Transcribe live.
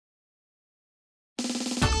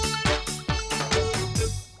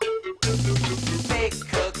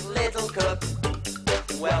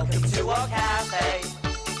Welcome to our cafe.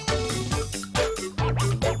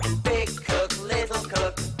 Big cook, little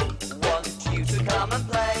cook, want you to come and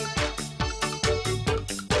play.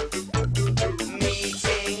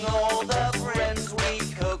 Meeting all the friends we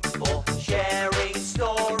cook for, sharing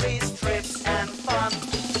stories, trips and fun.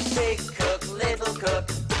 Big cook, little cook,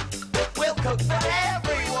 we'll cook for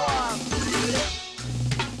everyone.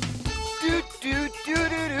 Do do do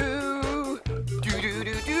do do do do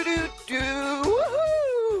do do do.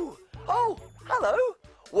 Woohoo! Oh, hello.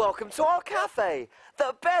 Welcome to our cafe,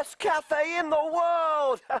 the best cafe in the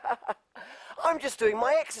world. I'm just doing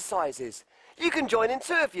my exercises. You can join in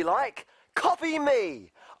too if you like. Copy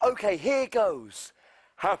me. Okay, here goes.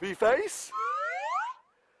 Happy face.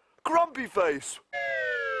 Grumpy face.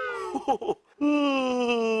 Oh,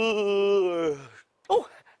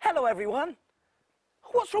 hello, everyone.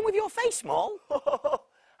 What's wrong with your face, Small?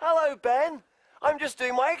 Hello, Ben. I'm just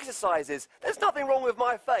doing my exercises. There's nothing wrong with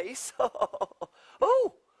my face.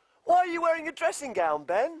 Oh, why are you wearing a dressing gown,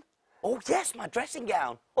 Ben? Oh, yes, my dressing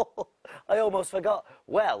gown. I almost forgot.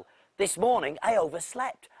 Well, this morning I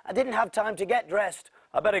overslept. I didn't have time to get dressed.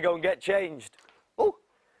 I better go and get changed. Oh,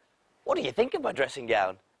 what do you think of my dressing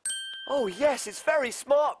gown? Oh, yes, it's very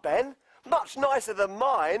smart, Ben. Much nicer than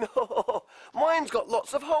mine. Mine's got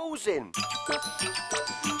lots of holes in.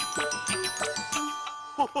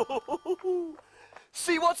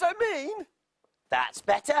 See what I mean? That's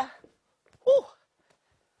better. Oh,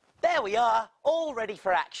 there we are, all ready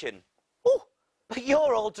for action. Oh, but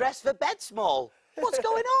you're all dressed for bed, Small. What's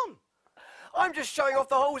going on? I'm just showing off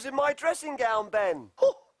the holes in my dressing gown, Ben.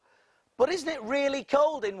 Oh, but isn't it really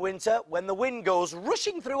cold in winter when the wind goes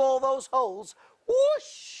rushing through all those holes?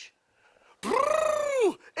 Whoosh!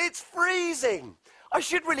 Brrr, it's freezing. I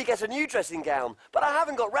should really get a new dressing gown, but I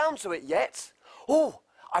haven't got round to it yet. Oh,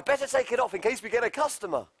 I better take it off in case we get a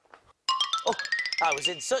customer. Oh, I was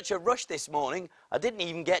in such a rush this morning, I didn't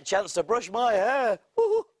even get a chance to brush my hair.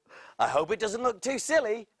 Ooh, I hope it doesn't look too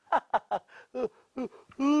silly.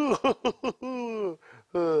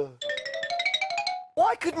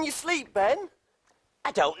 Why couldn't you sleep, Ben?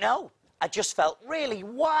 I don't know. I just felt really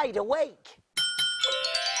wide awake.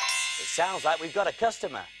 It sounds like we've got a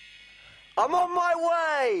customer. I'm on my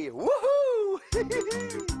way! Woohoo!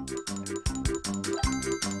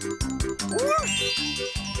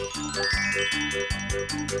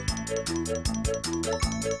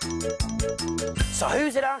 So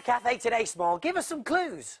who's at our cafe today, Small? Give us some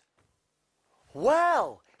clues.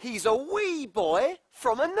 Well, he's a wee boy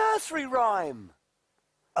from a nursery rhyme.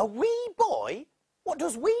 A wee boy? What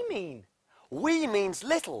does wee mean? Wee means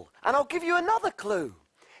little, and I'll give you another clue.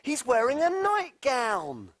 He's wearing a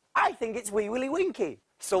nightgown. I think it's Wee Willie Winkie.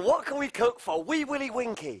 So what can we cook for Wee Willie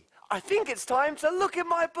Winkie? I think it's time to look in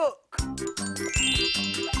my book.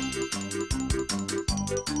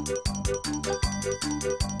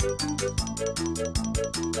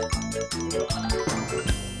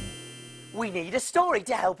 We need a story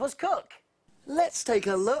to help us cook. Let's take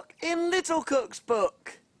a look in Little Cook's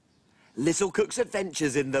book. Little Cook's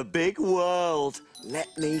Adventures in the Big World.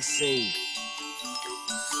 Let me see.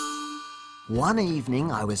 One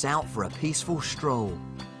evening I was out for a peaceful stroll.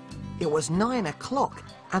 It was 9 o'clock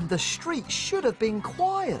and the street should have been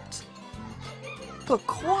quiet. But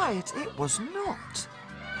quiet it was not.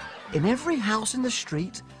 In every house in the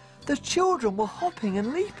street, the children were hopping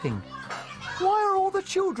and leaping. Why are all the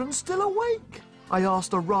children still awake? I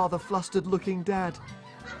asked a rather flustered-looking dad.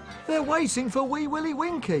 They're waiting for Wee Willie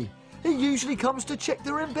Winkie. He usually comes to check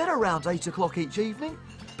they're in bed around 8 o'clock each evening,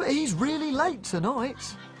 but he's really late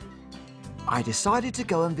tonight. I decided to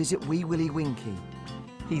go and visit Wee Willie Winkie.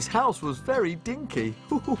 His house was very dinky.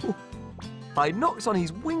 I knocked on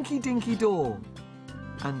his winky-dinky door,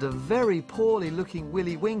 and a very poorly-looking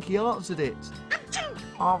Willie Winkie answered it.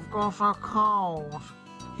 I've got a cold,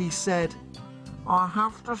 he said. I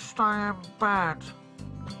have to stay in bed.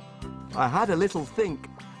 I had a little think,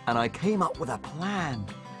 and I came up with a plan.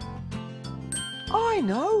 I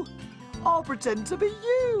know! I'll pretend to be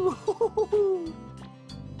you!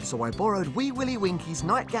 So I borrowed Wee Willie Winkie's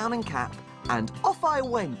nightgown and cap, and off I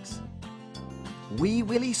went. Wee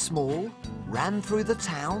Willie Small ran through the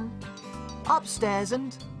town, upstairs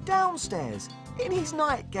and downstairs in his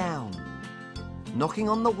nightgown, knocking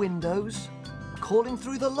on the windows, calling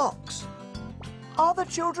through the locks. Are the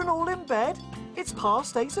children all in bed? It's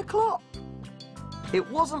past 8 o'clock. It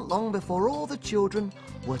wasn't long before all the children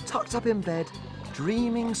were tucked up in bed,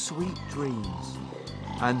 dreaming sweet dreams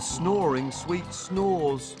and snoring sweet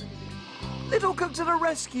snores. Little Cook to the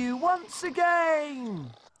rescue once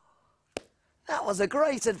again! That was a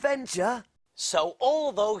great adventure. So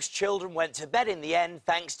all those children went to bed in the end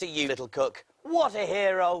thanks to you, little cook. What a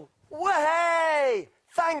hero. Way!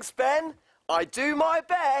 Thanks, Ben. I do my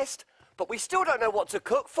best, but we still don't know what to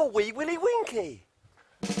cook for Wee Willie Winkie.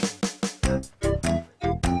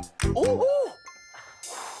 Ooh!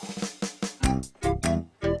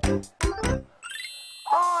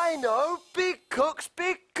 I know! Big Cook's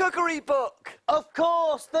Big Cookery book. Of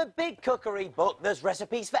course, the Big Cookery book. There's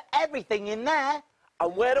recipes for everything in there.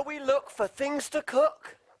 And where do we look for things to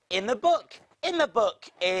cook? In the book. In the book.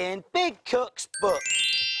 In Big Cook's book.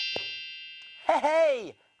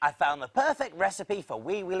 Hey! I found the perfect recipe for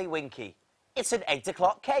Wee Willie Winkie. It's an 8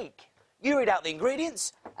 o'clock cake. You read out the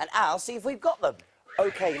ingredients, and I'll see if we've got them.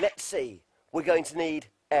 OK, let's see. We're going to need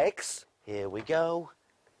eggs. Here we go.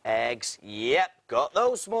 Eggs. Yep, got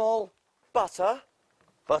those small. Butter.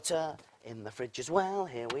 Butter in the fridge as well.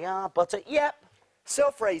 Here we are. Butter. Yep.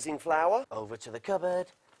 Self-raising flour. Over to the cupboard.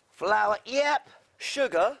 Flour. Yep.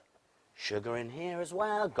 Sugar. Sugar in here as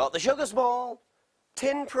well. Got the sugar small.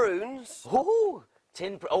 Tin prunes. Ooh,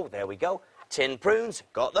 oh, there we go. Tin prunes.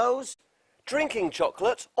 Got those. Drinking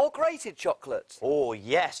chocolate or grated chocolate. Oh,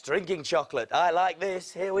 yes, drinking chocolate. I like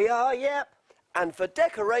this. Here we are, yep. And for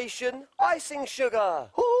decoration, icing sugar.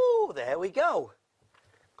 Ooh, there we go.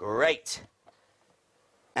 Great.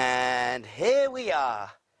 And here we are.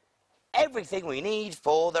 Everything we need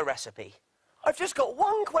for the recipe. I've just got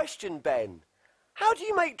one question, Ben. How do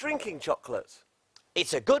you make drinking chocolate?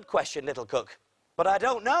 It's a good question, little cook, but I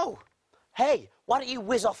don't know. Hey, why don't you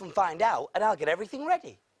whiz off and find out, and I'll get everything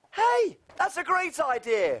ready. Hey, that's a great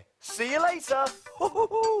idea. See you later.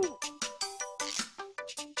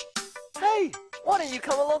 Hey, why don't you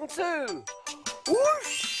come along too?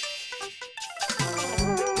 Whoosh!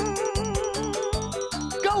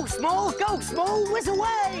 Go, Small, whiz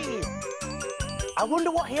away! I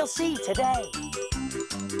wonder what he'll see today.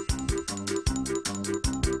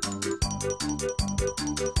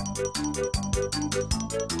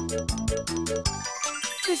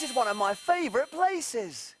 This is one of my favourite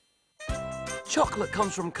places. Chocolate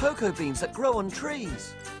comes from cocoa beans that grow on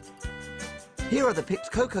trees. Here are the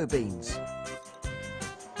picked cocoa beans.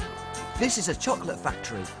 This is a chocolate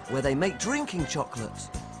factory where they make drinking chocolate.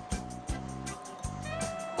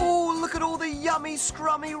 Oh, look at all the yummy,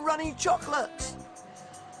 scrummy, runny chocolate.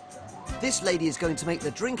 This lady is going to make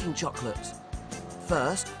the drinking chocolate.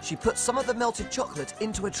 First, she puts some of the melted chocolate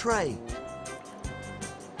into a tray.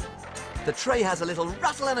 The tray has a little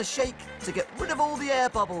rattle and a shake to get rid of all the air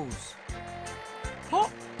bubbles.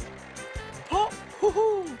 Pop! Pop!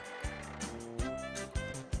 Hoo-hoo!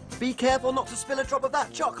 Be careful not to spill a drop of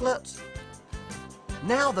that chocolate.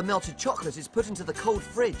 Now the melted chocolate is put into the cold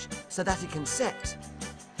fridge so that it can set.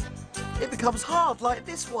 It becomes hard like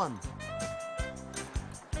this one.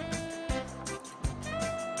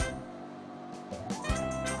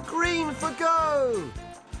 Green for go!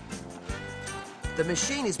 The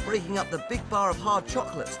machine is breaking up the big bar of hard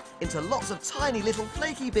chocolate into lots of tiny little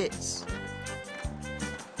flaky bits.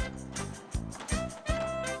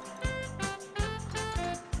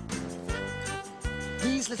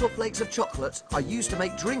 These little flakes of chocolate are used to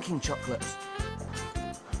make drinking chocolate.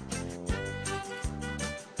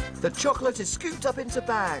 The chocolate is scooped up into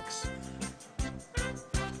bags.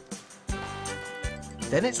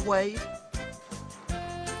 Then it's weighed.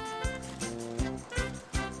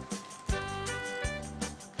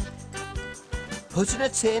 Put in a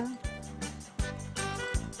tin.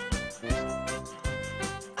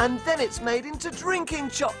 And then it's made into drinking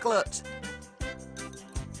chocolate.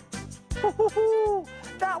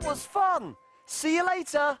 That was fun. See you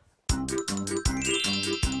later.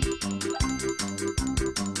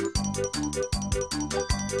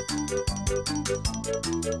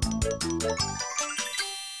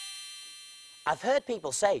 I've heard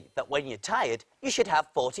people say that when you're tired, you should have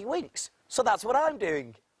 40 winks. So that's what I'm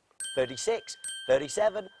doing. 36,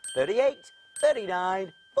 37, 38,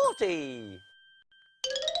 39, 40.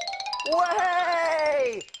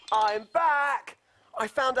 Way! I'm back. I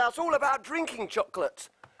found out all about drinking chocolate.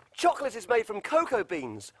 Chocolate is made from cocoa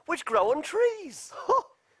beans, which grow on trees.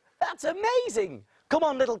 That's amazing. Come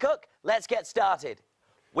on, little cook, let's get started.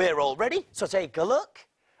 We're all ready, so take a look.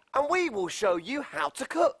 And we will show you how to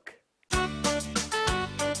cook.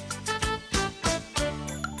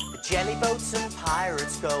 Jelly boats and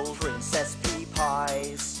pirates, gold princess pea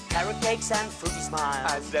pies, carrot cakes and fruity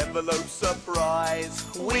smiles, And envelope surprise.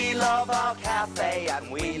 we love our cafe and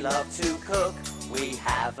we love to cook. We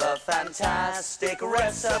have a fantastic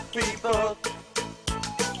recipe book.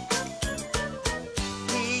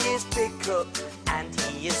 He is big cook and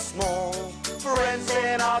he is small. Friends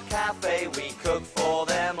in our cafe, we cook for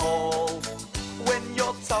them all. When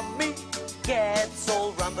your tummy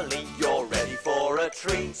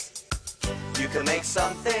treat. You can make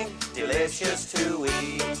something delicious to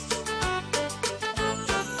eat.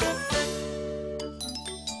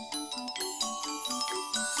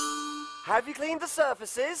 Have you cleaned the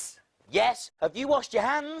surfaces? Yes, have you washed your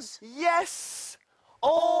hands? Yes!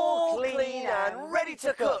 All clean and ready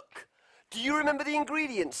to cook. Do you remember the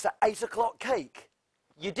ingredients at 8 o'clock cake?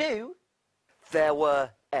 You do? There were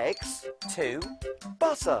eggs, 2,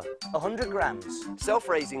 butter, 100 grams,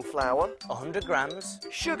 self-raising flour, 100 grams,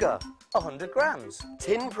 sugar, 100 grams,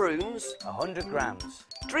 tin prunes, 100 grams,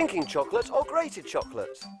 drinking chocolate or grated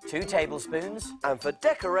chocolate, 2 tablespoons, and for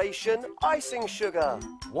decoration, icing sugar.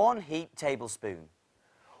 1 heaped tablespoon.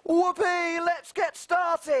 Whoopee! Let's get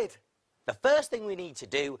started! The first thing we need to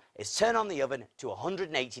do is turn on the oven to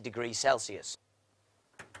 180 degrees Celsius.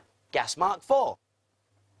 Gas mark 4.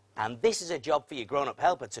 And this is a job for your grown-up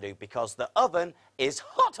helper to do because the oven is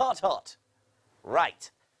hot, hot, hot.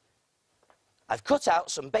 Right. I've cut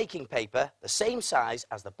out some baking paper the same size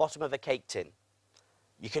as the bottom of a cake tin.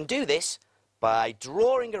 You can do this by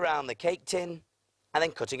drawing around the cake tin and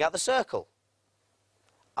then cutting out the circle.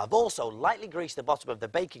 I've also lightly greased the bottom of the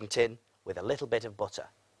baking tin with a little bit of butter.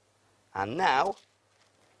 And now,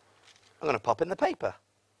 I'm going to pop in the paper.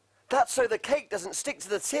 That's so the cake doesn't stick to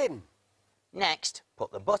the tin. Next,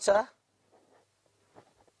 put the butter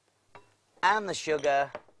and the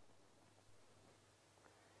sugar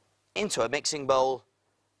into a mixing bowl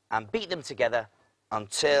and beat them together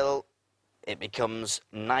until it becomes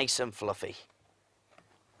nice and fluffy.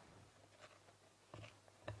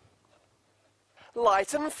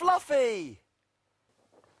 Light and fluffy.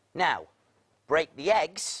 Now, break the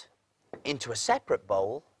eggs into a separate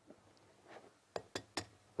bowl,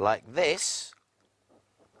 like this,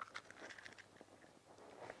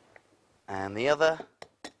 and the other.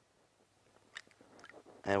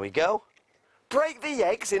 There we go. Break the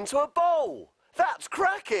eggs into a bowl. That's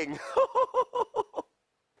cracking.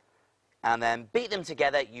 And then beat them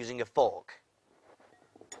together using a fork.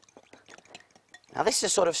 Now this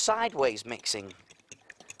is sort of sideways mixing.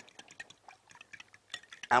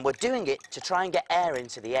 And we're doing it to try and get air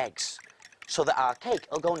into the eggs so that our cake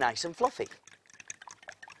will go nice and fluffy.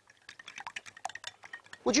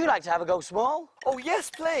 Would you like to have a go, Small? Oh, yes,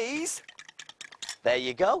 please. There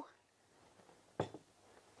you go.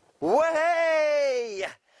 Way!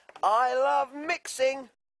 I love mixing.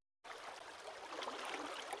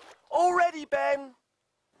 All ready, Ben?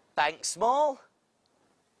 Thanks, Small.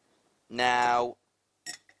 Now,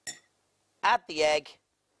 add the egg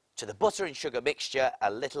to the butter and sugar mixture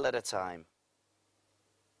a little at a time.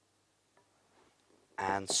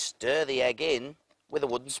 And stir the egg in with a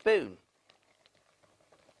wooden spoon.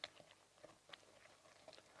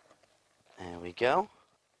 There we go.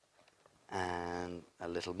 And a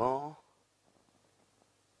little more.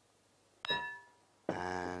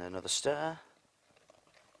 And another stir.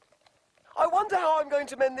 I wonder how I'm going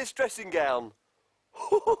to mend this dressing gown.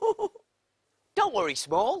 Don't worry,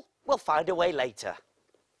 Small. We'll find a way later.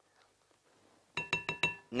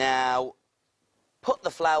 Now, put the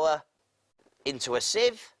flour into a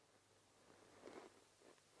sieve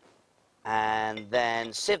and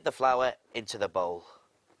then sieve the flour into the bowl.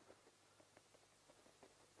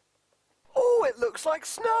 Oh, it looks like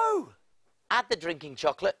snow. Add the drinking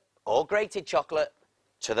chocolate or grated chocolate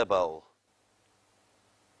to the bowl.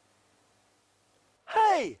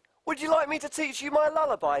 Hey, would you like me to teach you my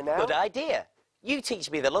lullaby now? Good idea. You teach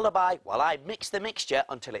me the lullaby while I mix the mixture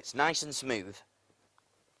until it's nice and smooth.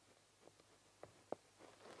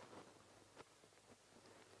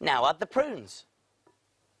 Now add the prunes.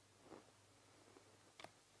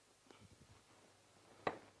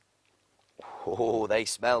 Oh, they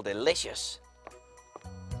smell delicious.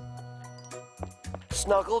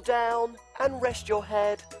 Snuggle down and rest your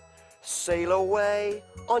head. Sail away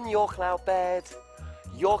on your cloud bed.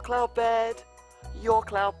 Your cloud bed, your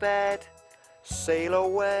cloud bed. Sail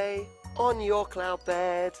away on your cloud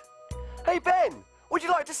bed. Hey, Ben, would you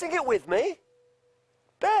like to sing it with me?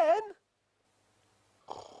 Ben?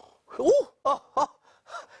 Ooh, oh,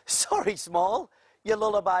 sorry, Small. Your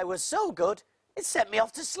lullaby was so good, it sent me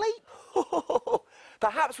off to sleep.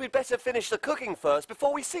 Perhaps we'd better finish the cooking first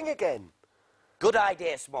before we sing again. Good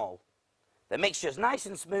idea, Small. The mixture's nice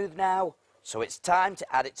and smooth now, so it's time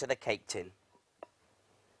to add it to the cake tin.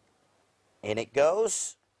 In it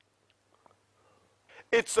goes.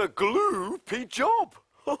 It's a gloopy job.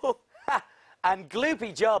 And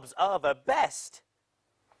gloopy jobs are the best.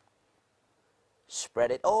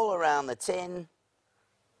 Spread it all around the tin.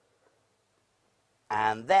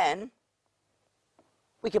 And then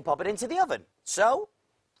we can pop it into the oven. So,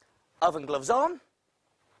 oven gloves on.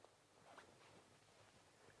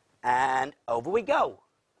 And over we go.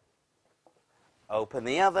 Open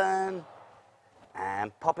the oven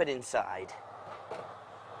and pop it inside.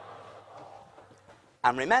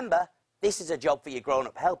 And remember, this is a job for your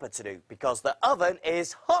grown-up helper to do because the oven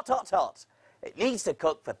is hot, hot, hot. It needs to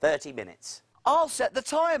cook for 30 minutes. I'll set the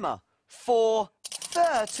timer for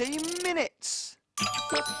 30 minutes.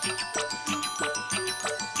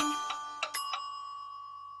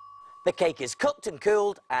 The cake is cooked and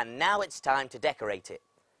cooled, and now it's time to decorate it.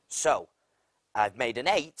 So, I've made an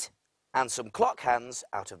 8 and some clock hands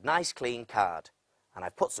out of nice clean card. And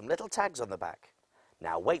I've put some little tags on the back.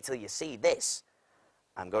 Now wait till you see this.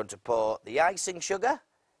 I'm going to pour the icing sugar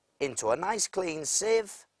into a nice clean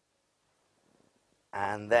sieve.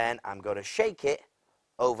 And then I'm going to shake it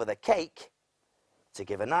over the cake to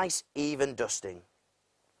give a nice even dusting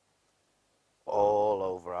all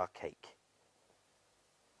over our cake.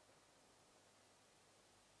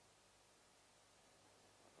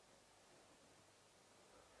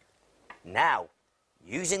 Now,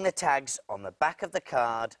 using the tags on the back of the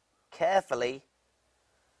card, carefully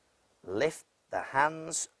lift the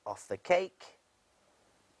hands off the cake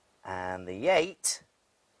and the 8,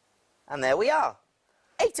 and there we are,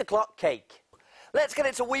 8 o'clock cake. Let's get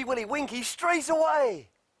it to Wee Willie Winkie straight away.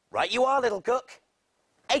 Right you are, little cook.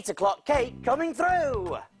 8 o'clock cake coming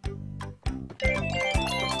through.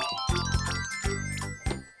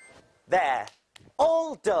 There,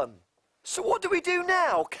 all done. So what do we do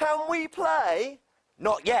now? Can we play?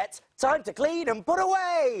 Not yet. Time to clean and put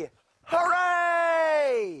away.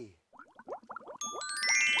 Hooray!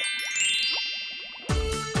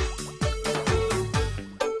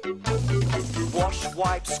 Wash,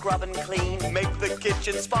 wipe, scrub and clean. Make the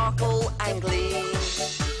kitchen sparkle and gleam.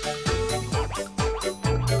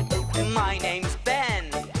 My name's Ben.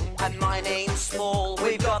 And my name's Small.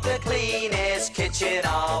 We've got the cleanest kitchen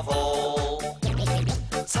of all.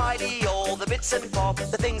 Tidy all the bits and bobs,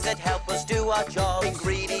 the things that help us do our jobs.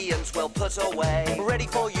 Ingredients well put away, Ready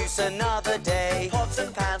for use another day. pots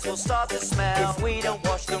and pans will start to smell. If we don't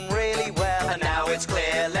wash them really well. And now it's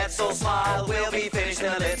clear, let's all smile. We'll be finished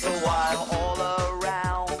in a little while. All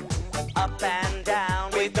around, Up and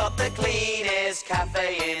down. we've got the cleanest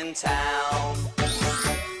cafe in town.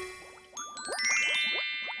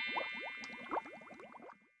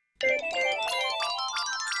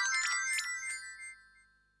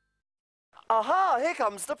 Aha, here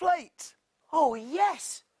comes the plate. Oh,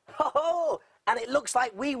 yes. Oh, and it looks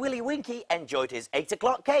like Wee Willie Winkie enjoyed his 8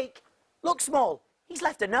 o'clock cake. Look, Small, he's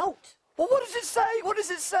left a note. Well, what does it say? What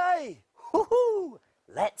does it say? Hoo-hoo.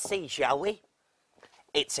 Let's see, shall we?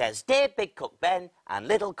 It says, Dear Big Cook Ben and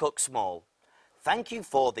Little Cook Small, thank you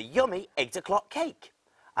for the yummy 8 o'clock cake.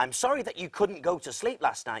 I'm sorry that you couldn't go to sleep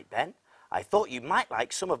last night, Ben. I thought you might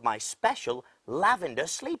like some of my special lavender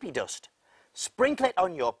sleepy dust. Sprinkle it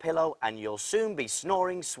on your pillow and you'll soon be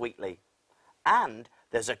snoring sweetly. And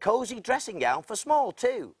there's a cosy dressing gown for Small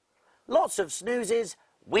too. Lots of snoozes,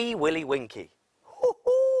 Wee Willie Winkie.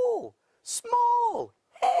 Hoo-hoo! Small!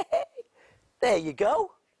 Hey, hey. There you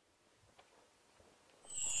go.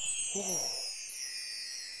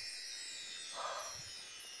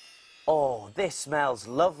 Oh, this smells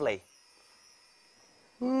lovely.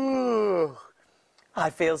 Ooh, I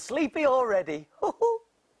feel sleepy already. Hoo-hoo.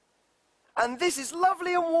 And this is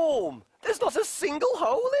lovely and warm. There's not a single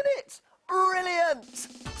hole in it. Brilliant.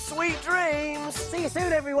 Sweet dreams. See you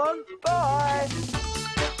soon, everyone. Bye.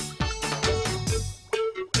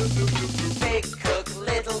 Big cook,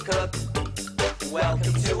 little cook,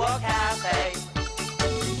 welcome to our cafe.